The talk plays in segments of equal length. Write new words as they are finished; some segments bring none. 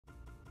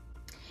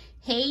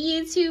Hey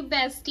YouTube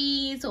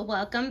besties,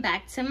 welcome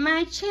back to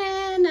my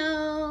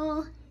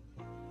channel.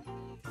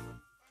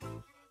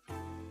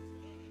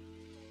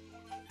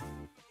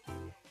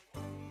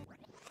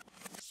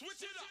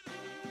 Switch it up.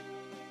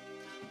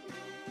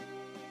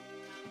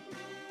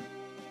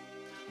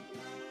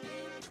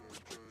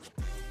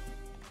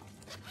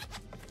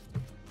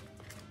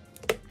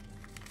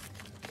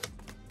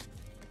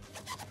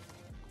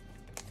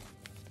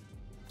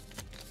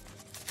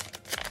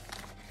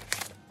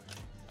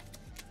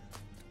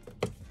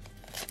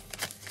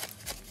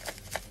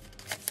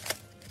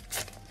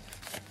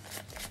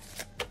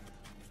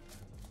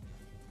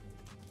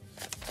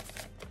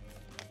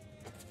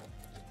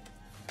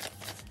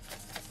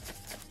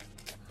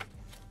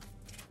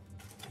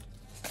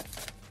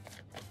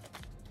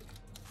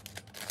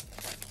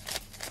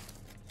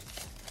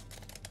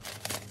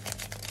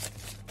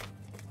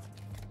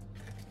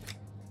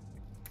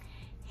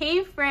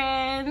 Hey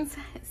friends,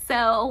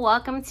 so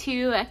welcome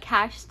to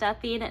cash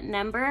stuffing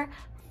number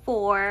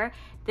 4.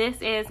 This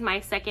is my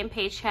second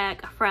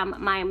paycheck from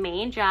my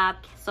main job.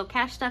 So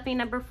cash stuffing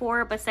number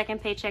 4, but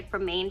second paycheck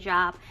from main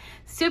job.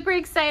 Super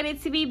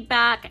excited to be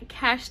back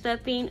cash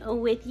stuffing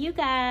with you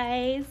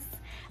guys.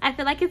 I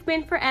feel like it's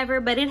been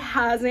forever, but it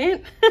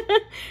hasn't.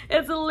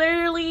 It's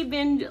literally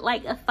been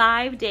like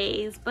 5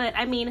 days, but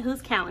I mean,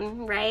 who's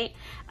counting, right?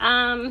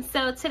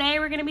 So today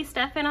we're gonna be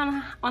stuffing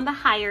on the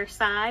higher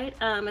side.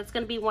 It's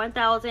gonna be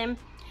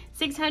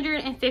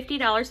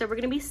 $1,650 that we're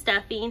gonna be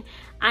stuffing.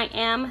 I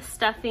am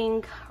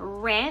stuffing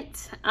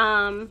rent.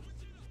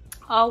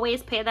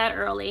 Always pay that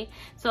early,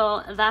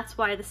 so that's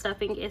why the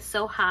stuffing is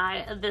so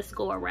high this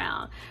go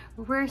around.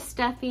 We're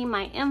stuffing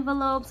my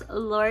envelopes.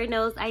 Lord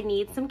knows I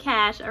need some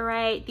cash. All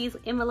right, these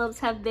envelopes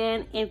have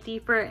been empty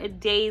for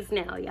days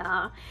now,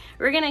 y'all.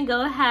 We're gonna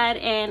go ahead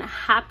and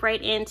hop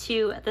right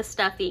into the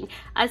stuffing.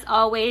 As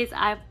always,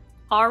 I've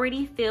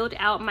already filled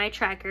out my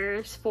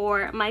trackers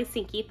for my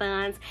sinky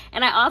funds,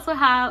 and I also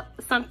have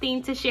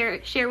something to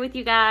share with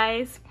you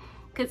guys,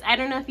 because I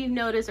don't know if you've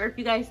noticed or if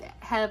you guys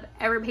have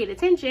ever paid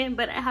attention,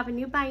 but I have a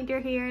new binder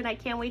here and I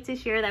can't wait to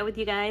share that with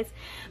you guys.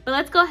 But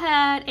let's go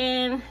ahead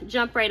and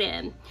jump right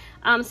in.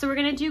 So we're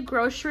gonna do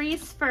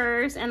groceries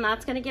first, and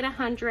that's gonna get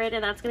 100,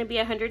 and that's gonna be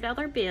a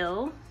 $100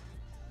 bill.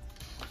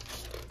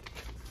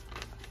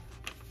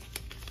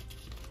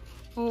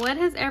 What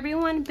has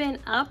everyone been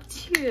up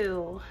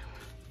to?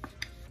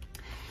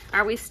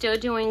 Are we still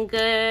doing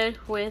good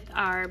with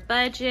our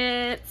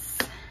budgets?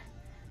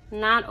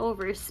 Not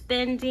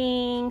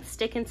overspending,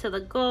 sticking to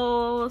the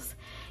goals.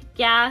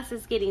 Gas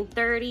is getting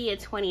 30, a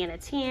 20, and a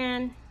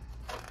 10.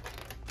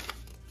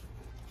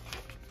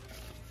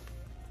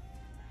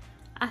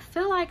 I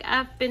feel like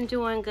I've been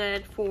doing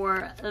good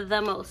for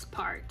the most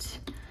part.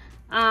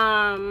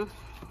 I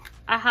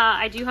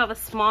do have a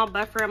small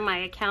buffer in my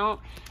account,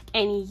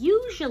 and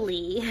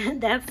usually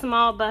that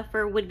small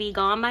buffer would be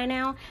gone by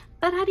now,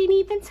 but I didn't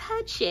even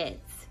touch it.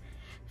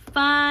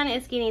 Fun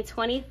is getting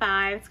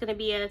 25. It's gonna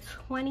be a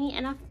 20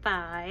 and a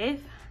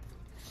 5.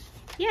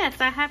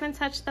 Yes, I haven't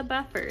touched the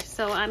buffer,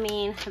 so I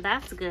mean,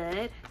 that's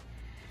good.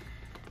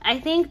 I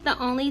think the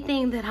only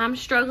thing that I'm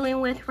struggling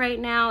with right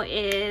now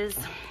is,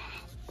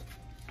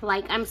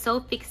 like, I'm so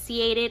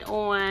fixated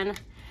on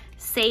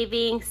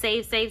saving,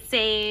 save,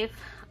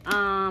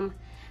 that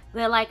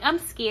like I'm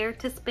scared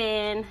to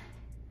spend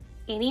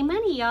any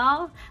money,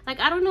 y'all. Like,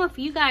 I don't know if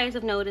you guys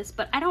have noticed,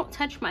 but I don't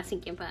touch my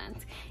sinking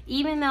funds,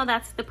 even though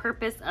that's the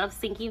purpose of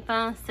sinking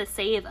funds, to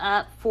save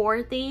up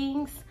for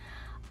things.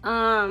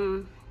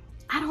 I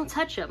don't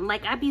touch them.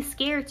 Like, I'd be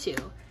scared to.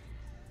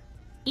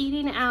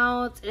 Eating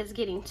out is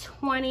getting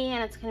 20,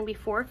 and it's gonna be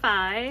 4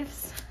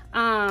 5s,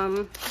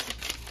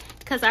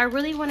 because I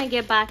really want to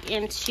get back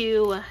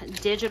into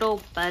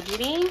digital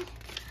budgeting,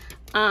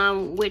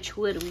 which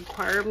would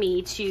require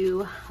me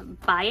to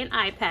buy an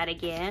iPad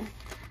again.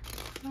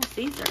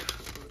 These are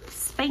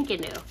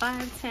spanking new.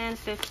 5, 10,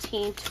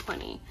 15,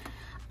 20.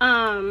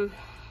 But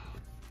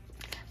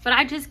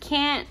I just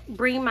can't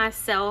bring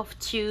myself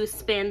to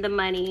spend the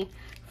money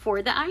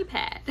for the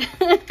iPad.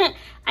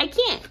 I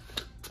can't.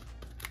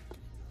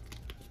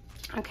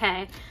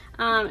 Okay.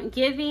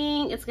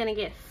 Giving, it's gonna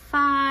get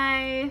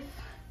 5.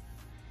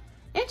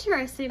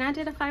 Interesting, I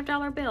did a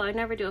 $5 bill. I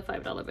never do a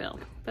 $5 bill,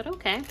 but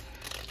okay.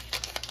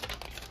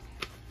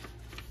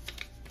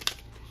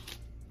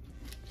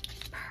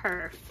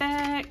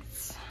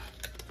 Perfect.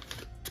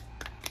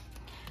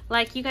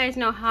 Like, you guys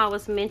know how I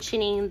was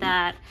mentioning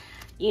that,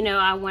 you know,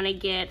 I want to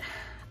get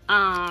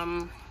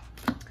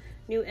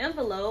new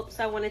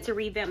envelopes. I wanted to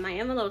revamp my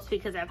envelopes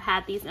because I've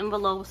had these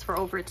envelopes for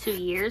over 2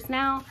 years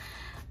now.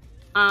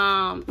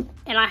 And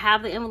I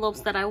have the envelopes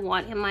that I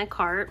want in my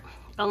cart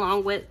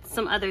along with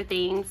some other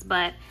things,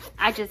 but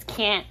I just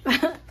can't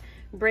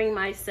bring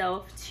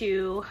myself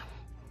to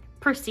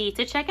proceed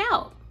to check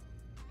out,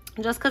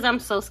 just because I'm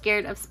so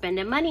scared of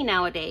spending money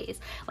nowadays.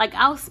 Like,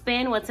 I'll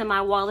spend what's in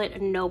my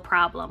wallet, no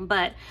problem,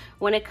 but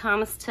when it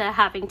comes to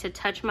having to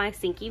touch my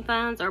sinking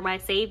funds or my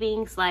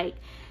savings, like,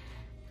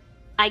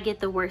 I get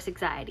the worst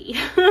anxiety.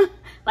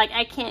 Like,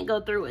 I can't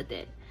go through with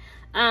it.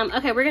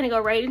 Okay, we're gonna go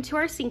right into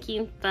our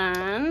sinking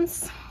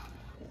funds.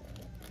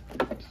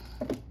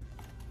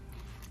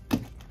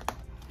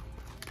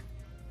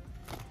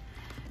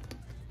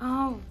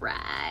 All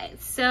right,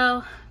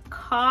 so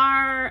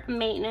car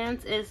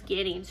maintenance is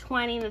getting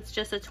 20. That's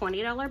just a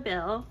 $20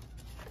 bill.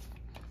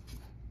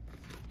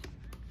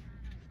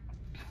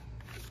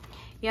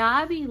 Yeah,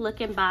 I be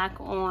looking back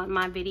on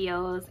my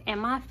videos and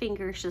my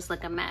fingers just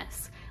look a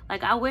mess.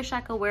 Like, I wish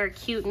I could wear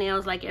cute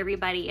nails like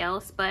everybody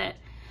else, but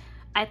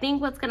I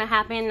think what's gonna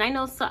happen, I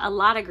know a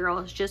lot of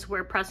girls just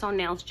wear press-on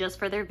nails just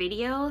for their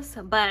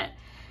videos, but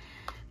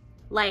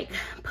like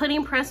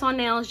putting press-on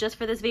nails just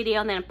for this video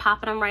and then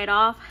popping them right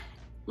off,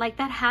 like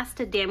that has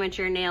to damage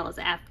your nails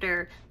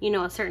after, you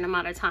know, a certain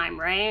amount of time,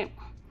 right?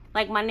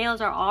 Like my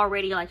nails are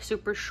already like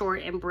super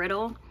short and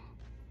brittle.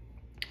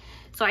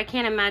 So I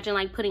can't imagine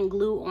like putting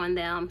glue on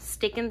them,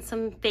 sticking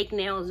some fake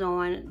nails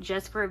on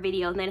just for a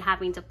video and then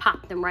having to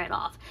pop them right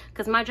off.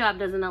 Because my job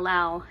doesn't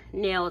allow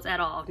nails at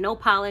all. No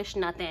polish,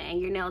 nothing,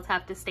 and your nails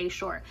have to stay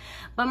short.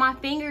 But my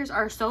fingers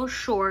are so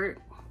short,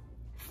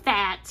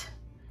 fat,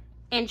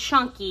 and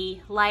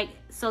chunky, like,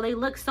 so they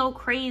look so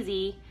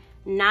crazy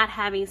not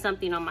having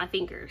something on my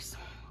fingers.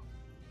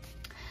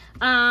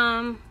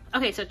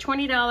 Okay, so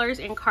 $20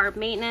 in carb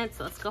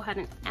maintenance. Let's go ahead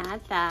and add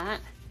that.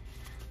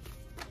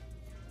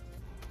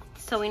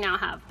 So we now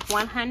have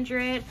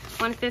 100,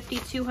 150,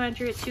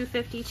 200,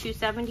 250,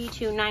 270,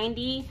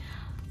 290,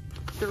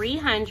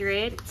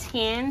 300,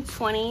 10,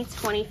 20,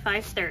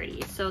 25,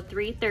 30. So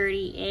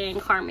 330 in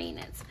car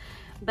maintenance.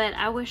 But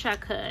I wish I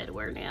could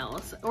wear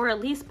nails or at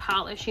least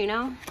polish, you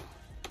know?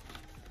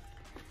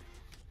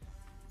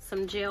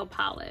 Some gel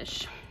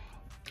polish.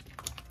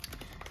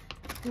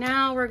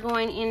 Now we're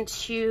going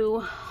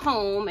into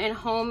home, and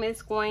home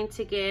is going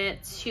to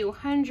get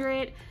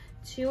 $200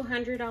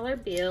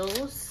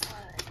 bills.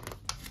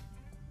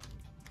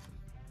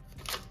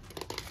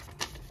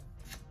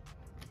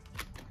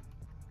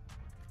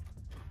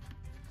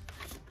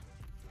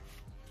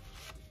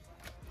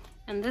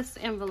 And this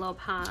envelope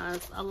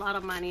has a lot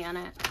of money on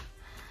it.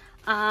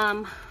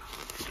 So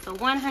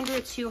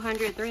 100,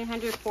 200,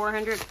 300,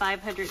 400,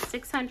 500,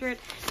 600,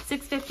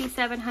 650,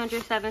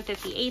 700,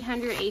 750,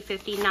 800,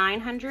 850,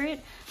 900,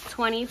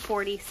 20,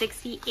 40,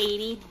 60,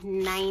 80,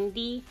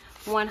 90,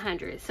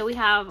 100. So we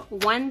have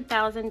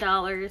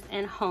 $1,000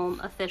 in home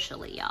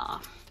officially,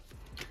 y'all.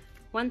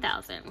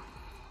 1,000.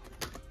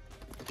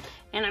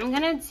 And I'm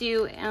gonna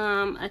do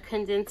a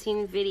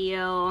condensing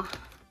video.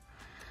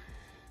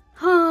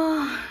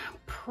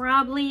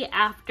 Probably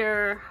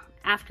after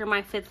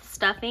my 5th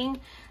stuffing,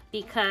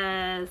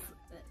 because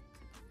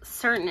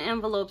certain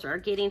envelopes are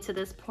getting to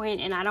this point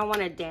and I don't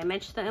want to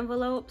damage the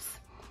envelopes.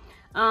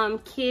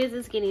 Kids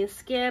is getting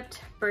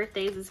skipped,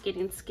 birthdays is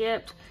getting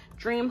skipped,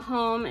 dream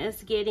home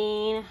is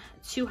getting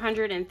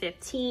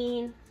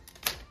 215.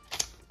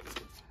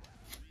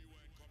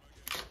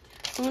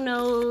 Who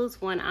knows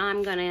when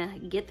I'm gonna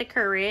get the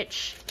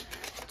courage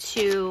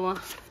to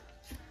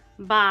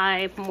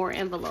buy more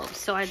envelopes.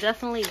 So I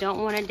definitely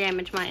don't want to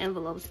damage my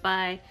envelopes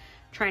by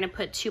trying to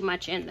put too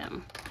much in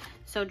them.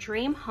 So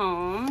dream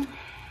home,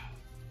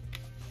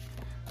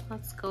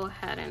 let's go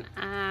ahead and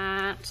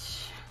add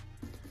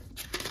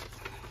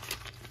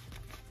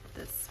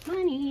this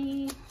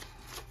money.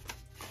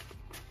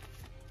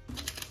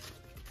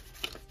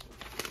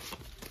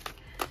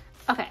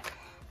 Okay,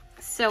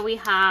 so we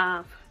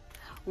have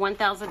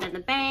 1,000 in the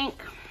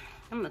bank.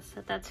 I'm gonna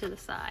set that to the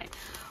side.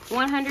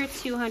 100,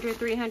 200,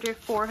 300,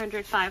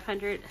 400,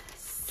 500,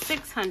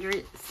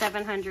 600,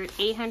 700,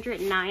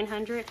 800,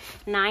 900,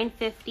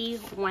 950,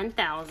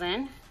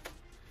 1,000.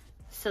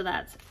 So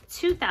that's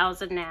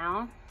 2,000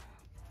 now.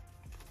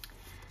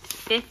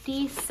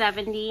 50,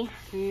 70,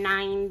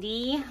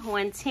 90,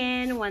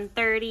 110,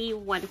 130,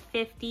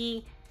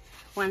 150,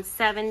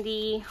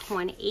 170,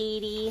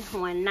 180,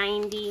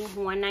 190,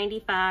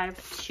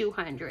 195,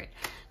 200.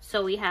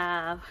 So we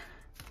have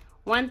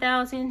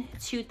 1,000,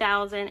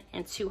 2,000,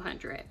 and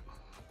 200.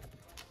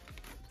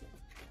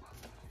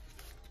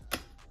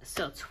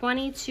 So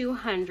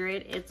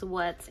 2,200 is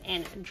what's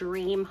in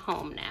dream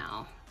home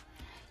now.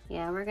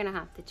 Yeah, we're gonna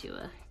have to do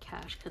a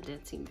cash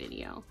condensing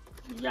video.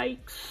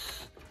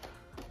 Yikes.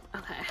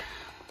 Okay.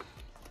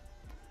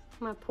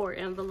 My poor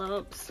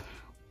envelopes.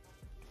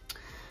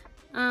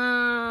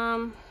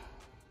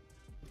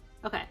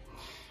 Okay.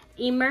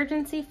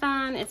 Emergency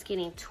fund, it's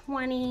getting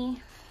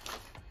 20.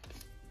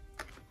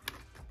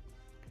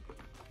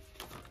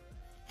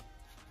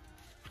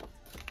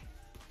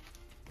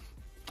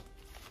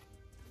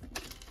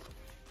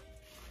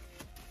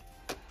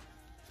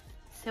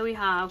 So we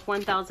have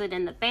 1,000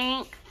 in the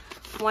bank,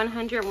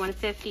 100,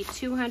 150,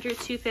 200,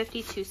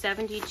 250,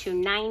 270,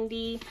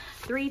 290,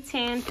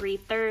 310,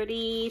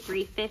 330,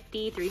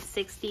 350,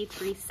 360,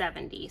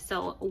 370.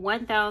 So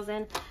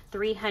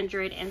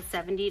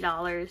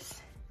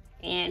 $1,370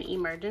 in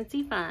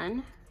emergency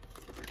fund.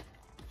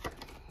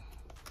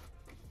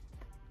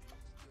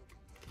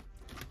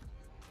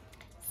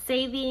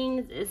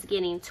 Savings is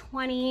getting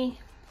 20.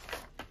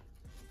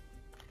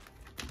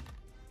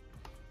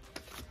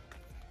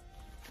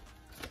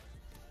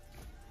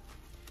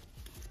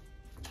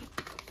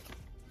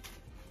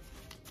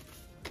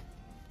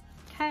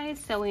 Okay,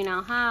 so we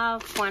now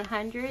have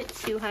 100,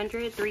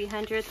 200,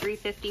 300,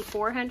 350,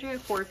 400,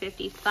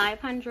 450,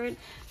 500,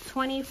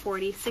 20,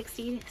 40,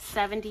 60,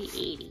 70,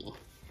 80.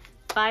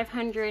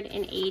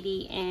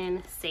 580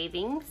 in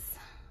savings.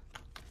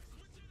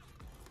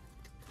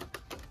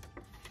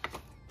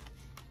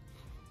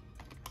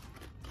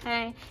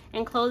 Okay,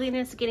 and clothing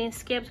is getting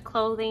skipped.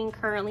 Clothing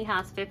currently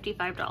has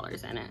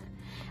 $55 in it.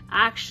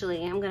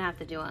 Actually, I'm gonna have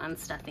to do an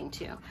unstuffing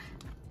too.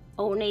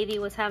 Old Navy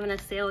was having a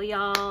sale,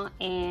 y'all,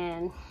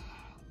 and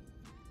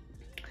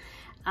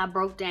I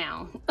broke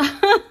down.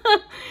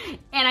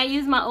 And I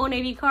used my Old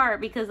Navy card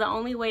because the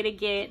only way to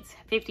get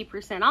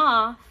 50%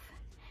 off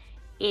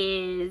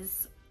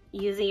is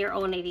using your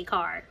Old Navy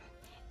card.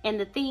 And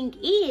the thing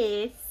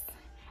is,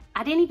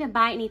 I didn't even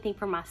buy anything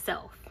for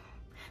myself.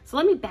 So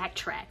let me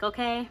backtrack,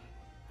 okay?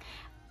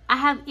 I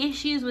have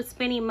issues with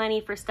spending money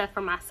for stuff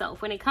for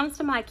myself. When it comes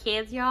to my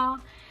kids, y'all,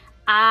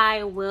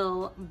 I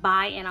will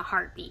buy in a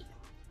heartbeat.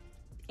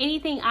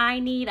 Anything I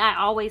need, I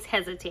always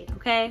hesitate,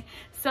 okay?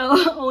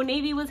 So Old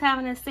Navy was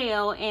having a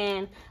sale,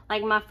 and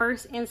like my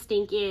first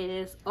instinct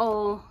is,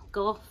 oh,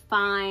 go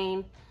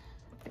find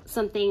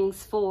some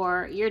things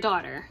for your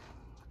daughter.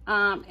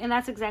 And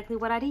that's exactly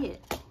what I did.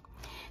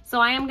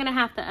 So I am gonna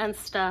have to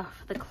unstuff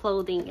the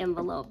clothing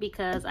envelope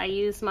because I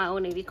used my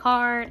Old Navy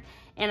card,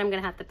 and I'm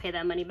gonna have to pay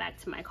that money back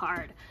to my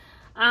card.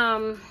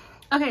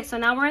 Okay, so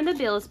now we're in the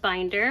bills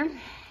binder.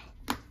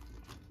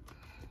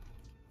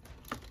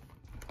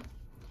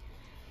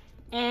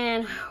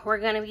 And we're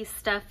gonna be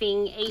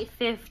stuffing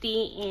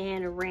 $850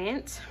 in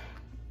rent.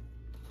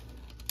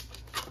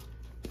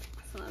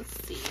 So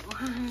let's see,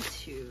 1,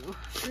 2,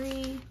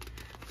 3,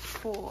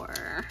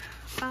 4,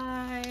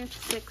 5,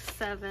 6,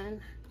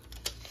 7,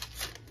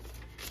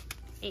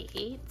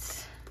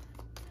 8,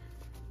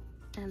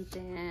 and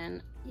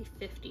then a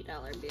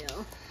 $50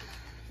 bill.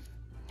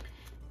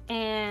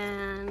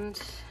 And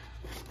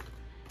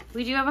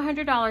we do have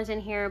 $100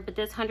 in here, but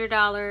this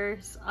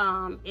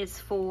 $100 is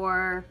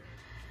for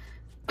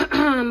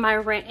my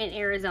rent in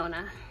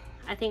Arizona.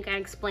 I think I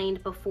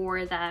explained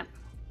before that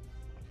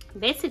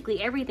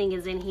basically everything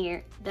is in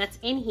here that's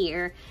in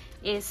here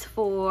is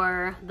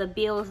for the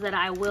bills that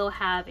I will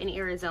have in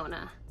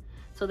Arizona.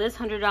 So this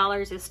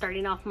 $100 is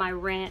starting off my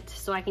rent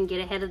so I can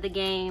get ahead of the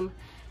game.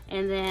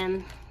 And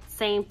then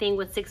same thing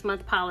with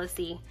 6-month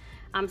policy.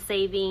 I'm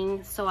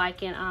saving so I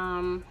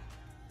can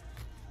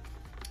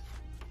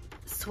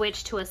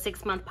switch to a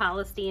 6-month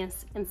policy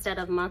instead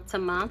of month to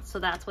month. So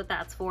that's what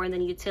that's for. And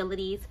then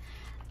utilities,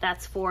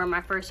 that's for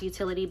my first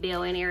utility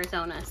bill in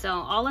Arizona. So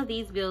all of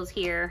these bills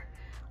here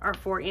are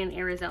for in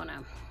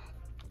Arizona.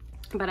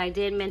 But I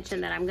did mention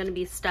that I'm gonna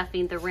be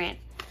stuffing the rent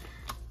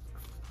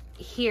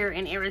here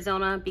in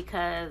Arizona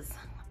because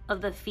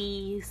of the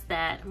fees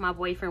that my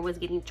boyfriend was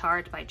getting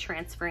charged by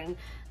transferring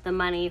the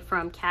money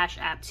from Cash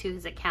App to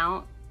his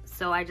account.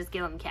 So I just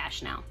give him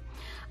cash now.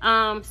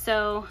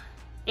 So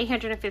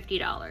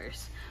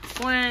 $850.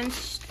 1,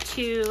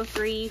 2,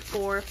 3,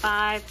 4,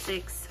 5,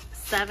 6,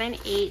 7,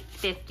 8,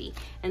 50.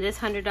 And this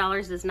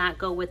 $100 does not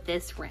go with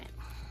this rent.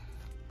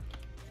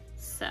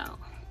 So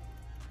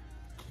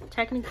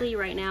technically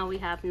right now we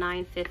have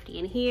 $950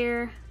 in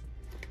here,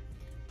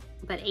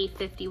 but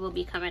 $850 will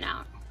be coming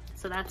out.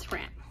 So that's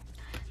rent.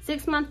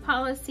 6-month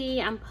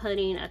policy, I'm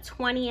putting a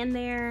 20 in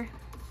there.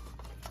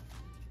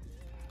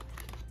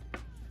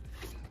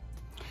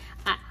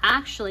 I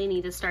actually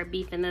need to start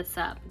beefing this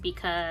up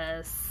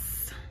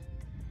because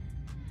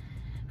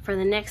for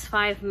the next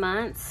 5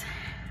 months,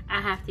 I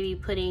have to be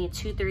putting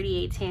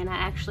 $238.10. I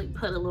actually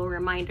put a little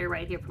reminder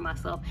right here for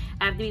myself.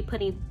 I have to be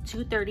putting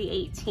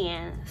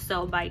 $238.10.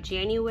 So by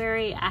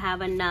January, I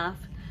have enough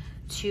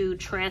to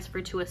transfer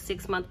to a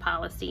 6-month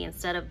policy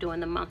instead of doing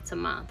the month to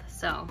month.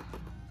 So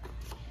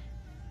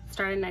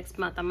starting next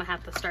month, I'm gonna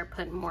have to start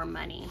putting more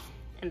money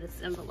in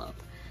this envelope.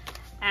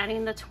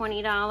 Adding the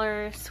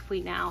 $20,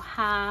 we now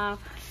have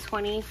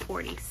 20,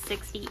 40,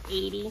 60,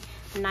 80,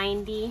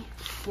 90,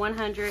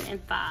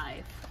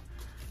 105.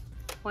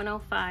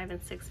 105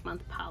 and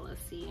 6-month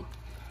policy.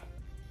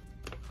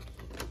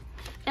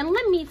 And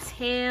let me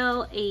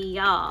tell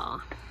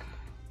y'all,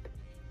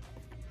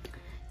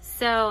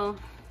 so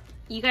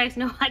you guys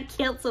know I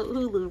canceled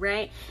Hulu,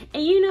 right?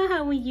 And you know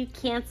how when you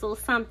cancel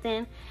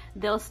something,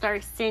 they'll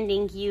start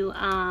sending you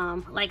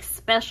like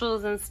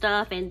specials and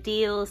stuff and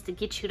deals to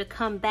get you to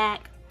come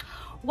back.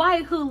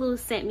 Why Hulu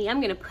sent me,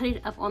 I'm gonna put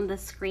it up on the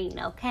screen,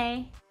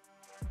 okay?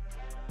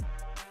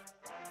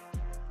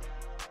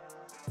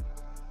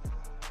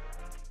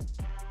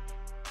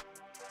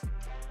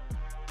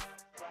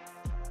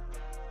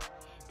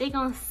 They're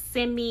gonna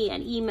send me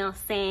an email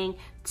saying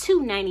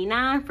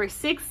 $2.99 for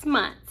 6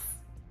 months.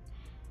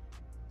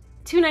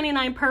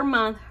 $2.99 per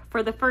month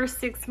for the first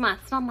 6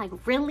 months. And I'm like,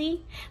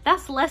 really?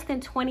 That's less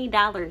than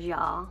 $20,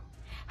 y'all.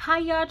 How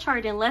y'all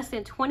charging less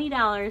than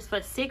 $20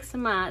 for 6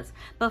 months,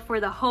 but for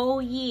the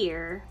whole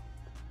year,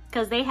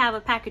 because they have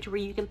a package where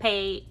you can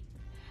pay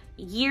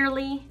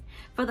yearly,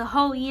 for the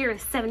whole year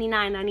is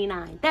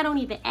 $79.99. That don't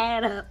even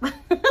add up.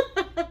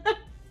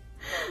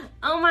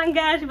 Oh my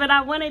gosh, but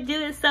I want to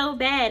do it so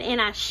bad, and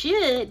I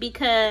should,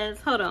 because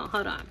hold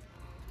on.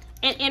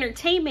 In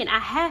entertainment, I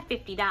have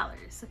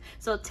 $50.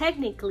 So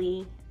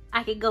technically,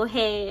 I could go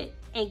ahead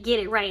and get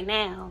it right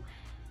now,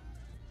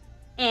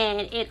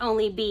 and it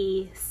only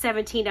be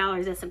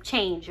 $17 and some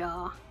change,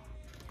 y'all.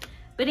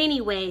 But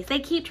anyways, they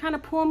keep trying to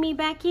pull me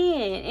back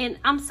in, and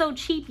I'm so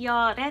cheap,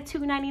 y'all. That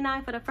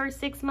 $2.99 for the first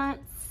 6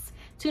 months,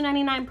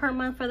 $2.99 per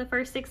month for the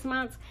first 6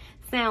 months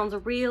sounds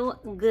real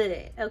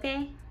good,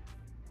 okay?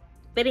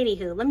 But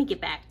anywho, let me get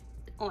back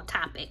on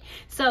topic.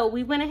 So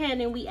we went ahead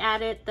and we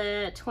added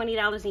the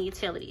 $20 in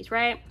utilities,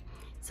 right?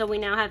 So we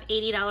now have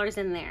 $80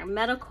 in there.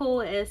 Medical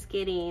is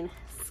getting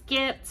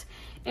skipped.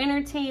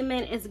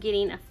 Entertainment is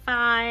getting a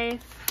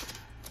 5.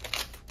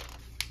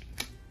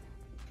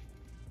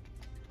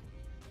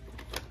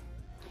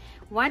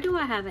 Why do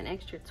I have an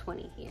extra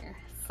 20 here?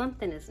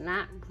 Something is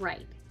not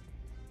right,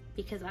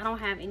 because I don't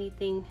have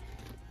anything.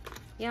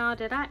 Y'all,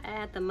 did I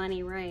add the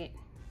money right?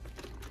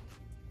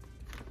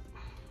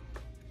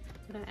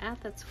 Did I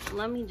add that?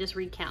 Let me just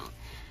recount.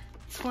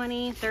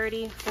 20,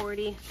 30,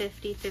 40,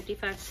 50,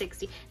 55,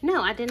 60.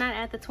 No, I did not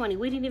add the 20.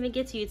 We didn't even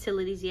get to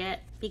utilities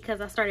yet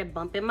because I started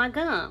bumping my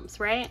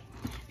gums, right?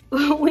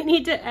 We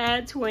need to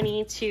add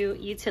 20 to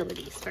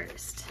utilities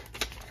first.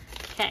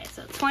 Okay,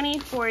 so 20,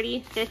 40,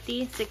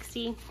 50,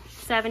 60,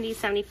 70,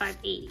 75,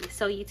 80.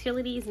 So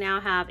utilities now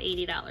have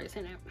 $80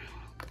 in it.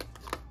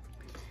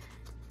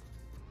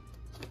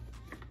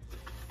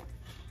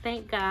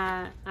 Thank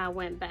God I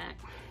went back.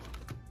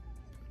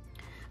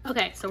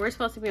 Okay, so we're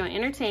supposed to be on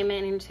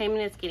entertainment.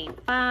 Entertainment is getting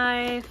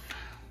 5.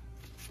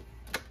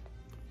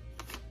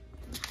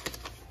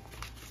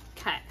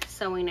 Okay,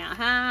 so we now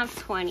have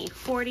 20,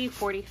 40,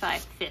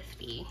 45,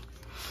 50.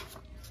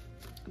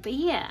 But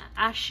yeah,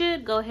 I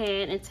should go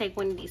ahead and take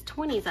one of these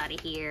 20s out of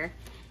here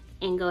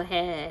and go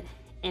ahead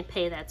and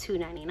pay that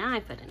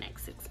 $2.99 for the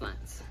next 6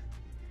 months.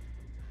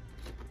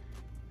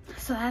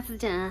 So that's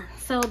done.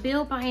 So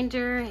bill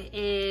binder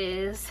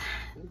is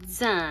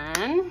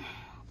done.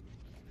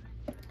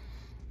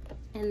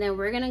 And then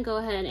we're gonna go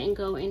ahead and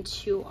go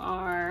into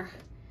our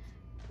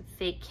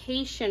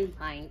vacation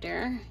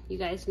binder. You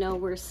guys know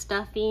we're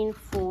stuffing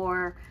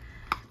for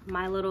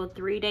my little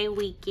 3-day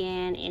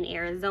weekend in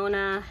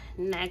Arizona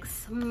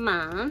next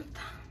month.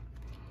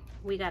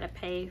 We gotta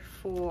pay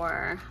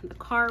for the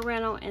car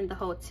rental and the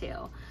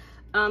hotel.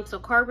 So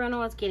car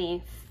rental is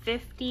getting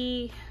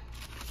 50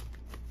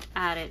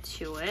 added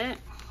to it.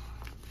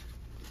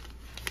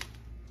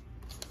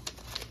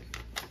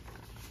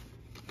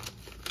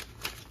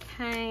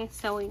 Okay,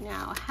 so we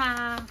now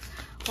have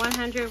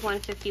 100,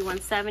 150,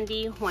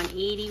 170,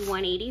 180,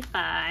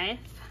 185.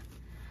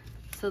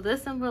 So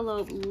this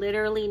envelope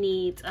literally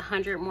needs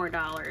 $100 more,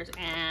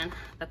 and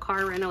the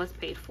car rental is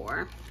paid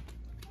for.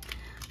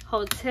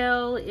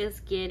 Hotel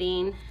is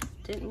getting,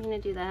 didn't mean to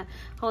do that.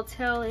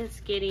 Hotel is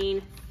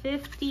getting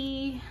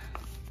 50.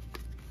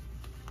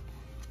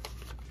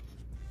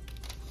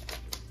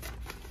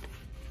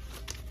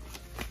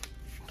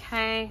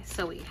 Okay,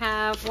 so we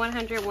have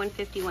 100,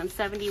 150,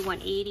 170,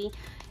 180,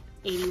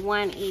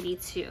 81,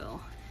 82.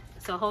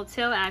 So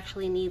hotel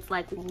actually needs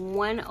like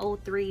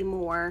 103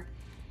 more,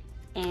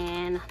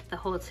 and the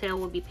hotel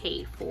will be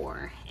paid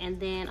for.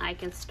 And then I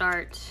can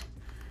start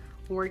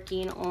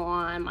working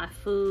on my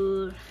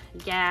food,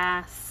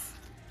 gas,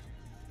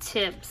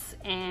 tips,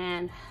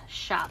 and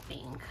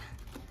shopping.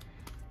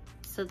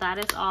 So that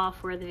is all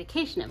for the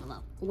vacation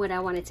envelope. What I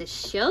wanted to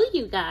show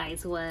you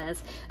guys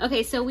was,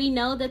 okay, so we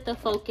know that the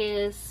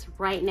focus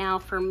right now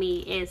for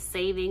me is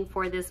saving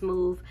for this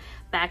move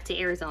back to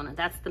Arizona.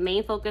 That's the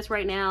main focus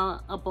right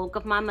now. A bulk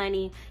of my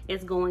money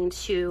is going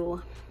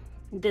to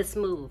this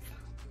move.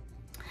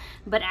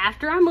 But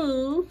after I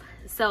move,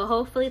 so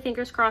hopefully,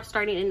 fingers crossed,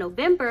 starting in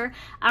November,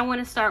 I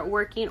want to start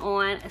working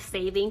on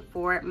saving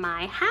for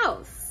my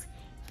house.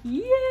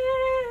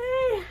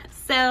 Yay!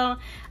 So,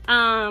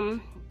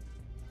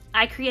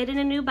 I created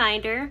a new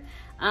binder.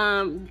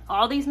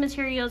 All these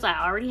materials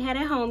I already had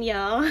at home,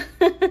 y'all.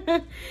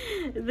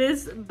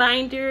 This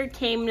binder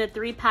came in a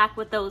 3-pack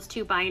with those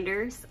 2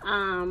 binders.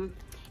 And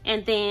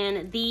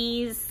then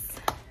these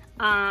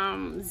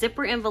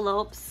zipper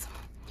envelopes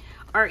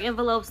are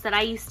envelopes that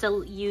I used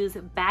to use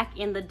back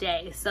in the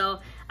day. So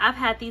I've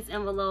had these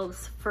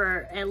envelopes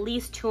for at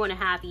least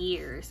 2.5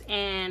 years,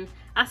 and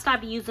I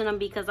stopped using them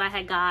because I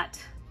had got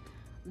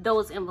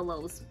those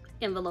envelopes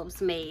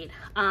made.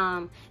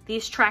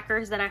 These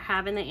trackers that I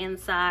have in the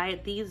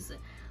inside, these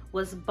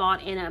was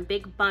bought in a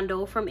big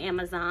bundle from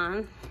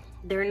Amazon.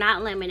 They're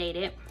not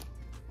laminated,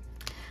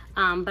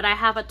 but I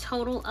have a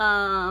total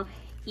of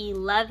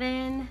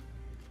 11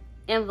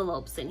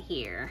 envelopes in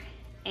here.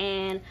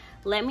 And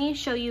let me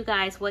show you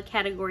guys what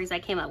categories I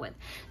came up with.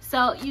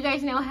 So you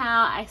guys know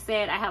how I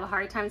said I have a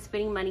hard time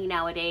spending money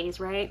nowadays,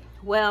 right?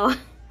 Well,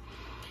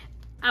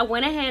 I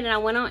went ahead and I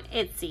went on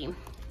Etsy,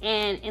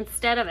 and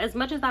instead of, as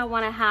much as I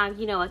want to have,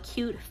 you know, a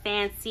cute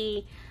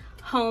fancy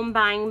home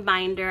buying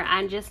binder,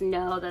 I just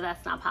know that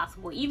that's not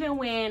possible. Even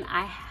when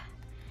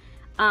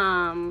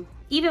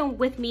even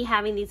with me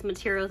having these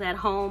materials at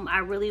home, I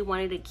really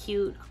wanted a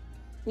cute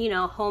you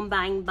know, home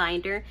buying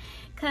binder,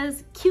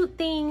 because cute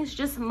things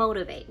just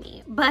motivate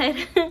me. But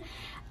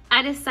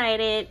I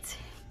decided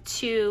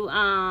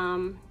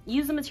to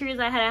use the materials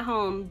I had at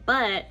home,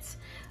 but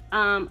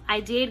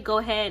I did go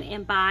ahead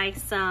and buy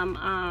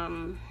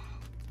some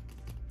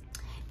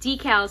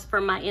decals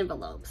for my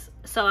envelopes.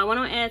 So I went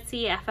on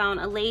Etsy, I found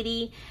a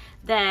lady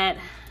that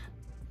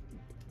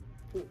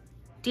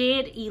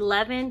did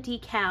 11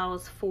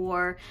 decals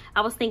for,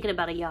 I was thinking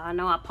about it, y'all, I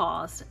know I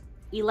paused.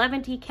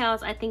 11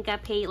 decals, I think I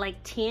paid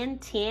like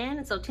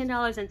 $10, so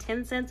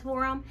 $10.10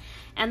 for them.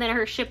 And then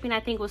her shipping,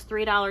 I think, was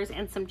 $3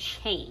 and some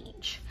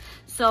change.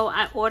 So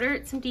I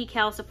ordered some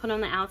decals to put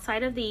on the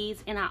outside of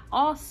these. And I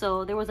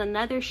also, there was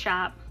another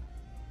shop,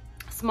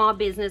 small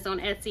business on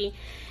Etsy,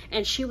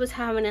 and she was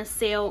having a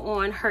sale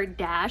on her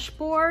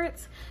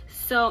dashboards.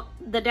 So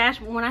the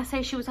when I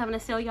say she was having a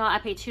sale, y'all, I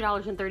paid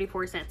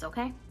 $2.34,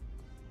 okay?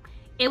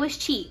 It was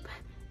cheap.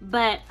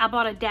 But I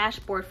bought a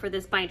dashboard for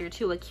this binder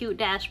too, a cute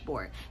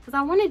dashboard, because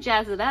I want to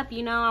jazz it up,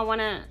 you know. I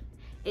want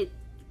to,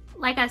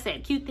 like I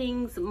said, cute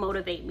things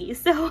motivate me.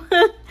 So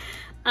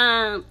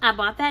I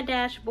bought that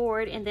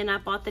dashboard, and then I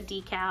bought the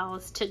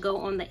decals to go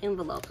on the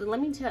envelopes. And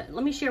let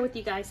me share with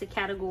you guys the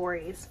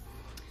categories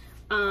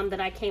that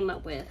I came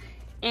up with.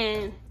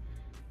 And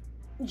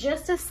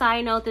just a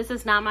side note, this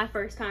is not my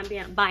first time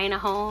buying a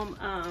home.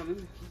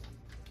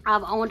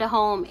 I've owned a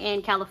home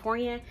in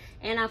California,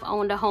 and I've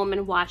owned a home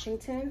in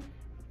Washington.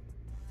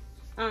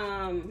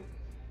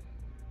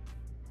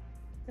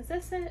 Is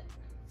this it?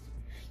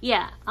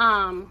 Yeah,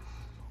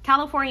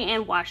 California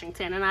and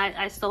Washington, and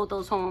I sold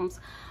those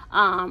homes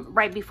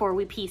right before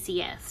we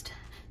PCS'd.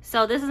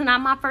 So this is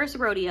not my first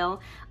rodeo,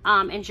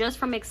 and just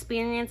from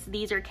experience,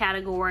 these are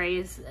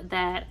categories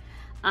that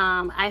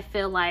I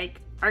feel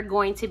like are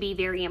going to be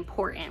very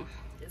important,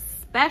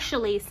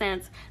 especially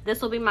since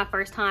this will be my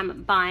first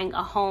time buying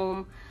a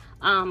home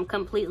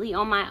completely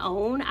on my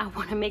own. I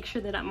want to make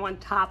sure that I'm on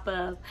top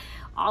of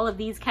all of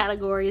these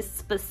categories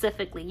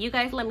specifically. You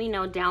guys let me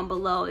know down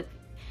below if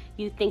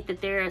you think that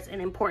there's an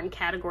important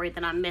category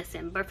that I'm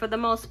missing. But for the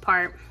most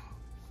part,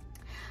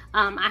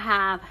 I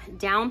have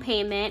down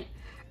payment,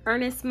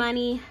 earnest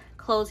money,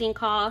 closing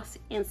costs,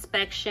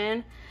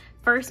 inspection,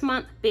 first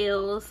month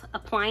bills,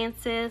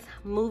 appliances,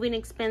 moving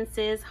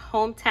expenses,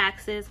 home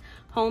taxes,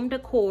 home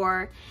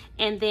decor,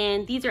 and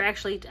then these are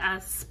actually, I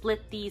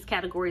split these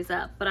categories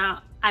up, but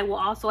I will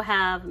also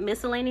have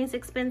miscellaneous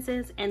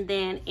expenses and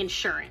then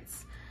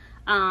insurance.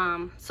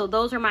 So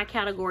those are my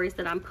categories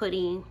that I'm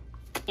putting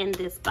in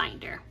this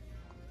binder.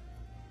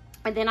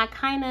 And then I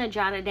kind of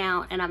jotted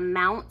down an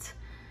amount,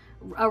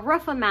 a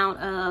rough amount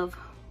of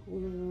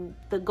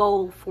the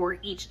goal for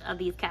each of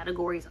these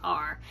categories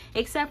are,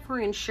 except for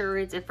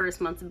insurance and first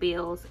month's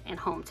bills and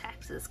home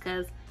taxes,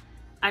 because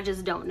I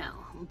just don't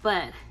know.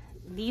 But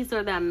these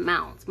are the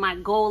amounts, my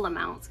goal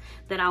amounts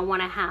that I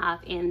want to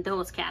have in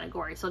those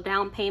categories. So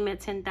down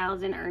payment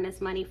 $10,000,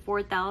 earnest money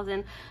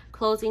 $4,000,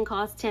 closing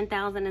costs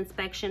 $10,000,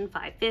 inspection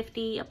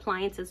 $550,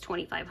 appliances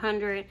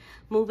 $2,500,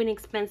 moving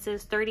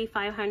expenses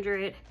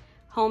 $3,500,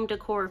 home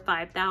decor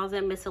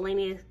 $5,000,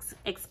 miscellaneous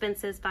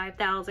expenses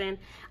 $5,000.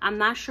 I'm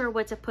not sure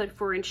what to put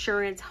for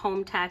insurance,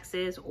 home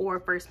taxes, or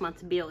first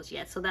month's bills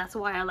yet, so that's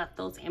why I left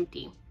those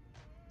empty.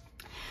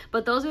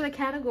 But those are the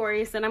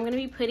categories that I'm going to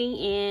be putting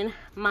in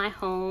my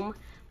home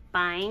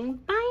buying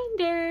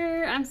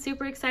binder. I'm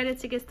super excited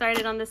to get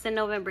started on this in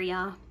November,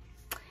 y'all.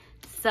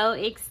 So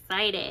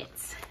excited.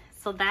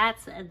 So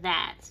that's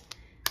that.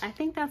 I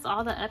think that's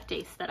all the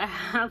updates that I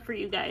have for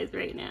you guys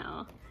right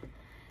now.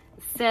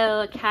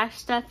 So cash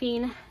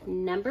stuffing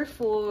number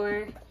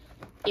 4,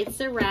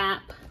 it's a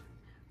wrap.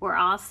 We're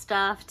all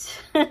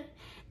stuffed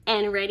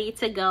and ready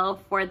to go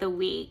for the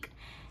week.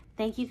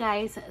 Thank you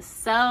guys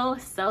so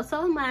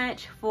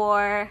much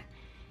for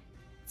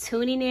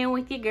tuning in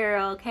with your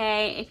girl,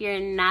 okay? If you're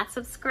not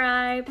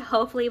subscribed,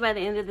 hopefully by the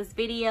end of this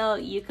video,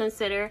 you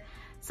consider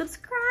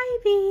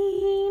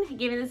subscribing,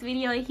 giving this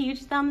video a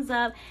huge thumbs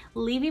up,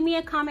 leaving me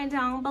a comment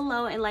down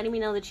below, and letting me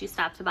know that you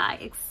stopped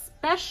by,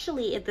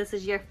 especially if this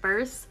is your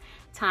first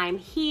time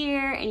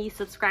here and you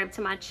subscribe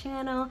to my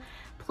channel.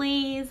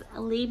 Please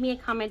leave me a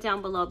comment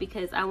down below,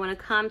 because I want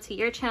to come to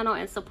your channel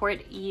and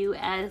support you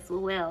as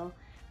well.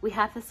 We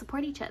have to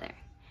support each other.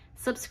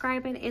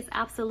 Subscribing is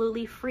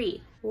absolutely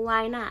free.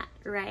 Why not,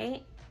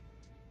 right?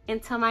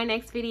 Until my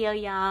next video,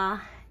 y'all.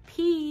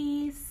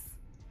 Peace.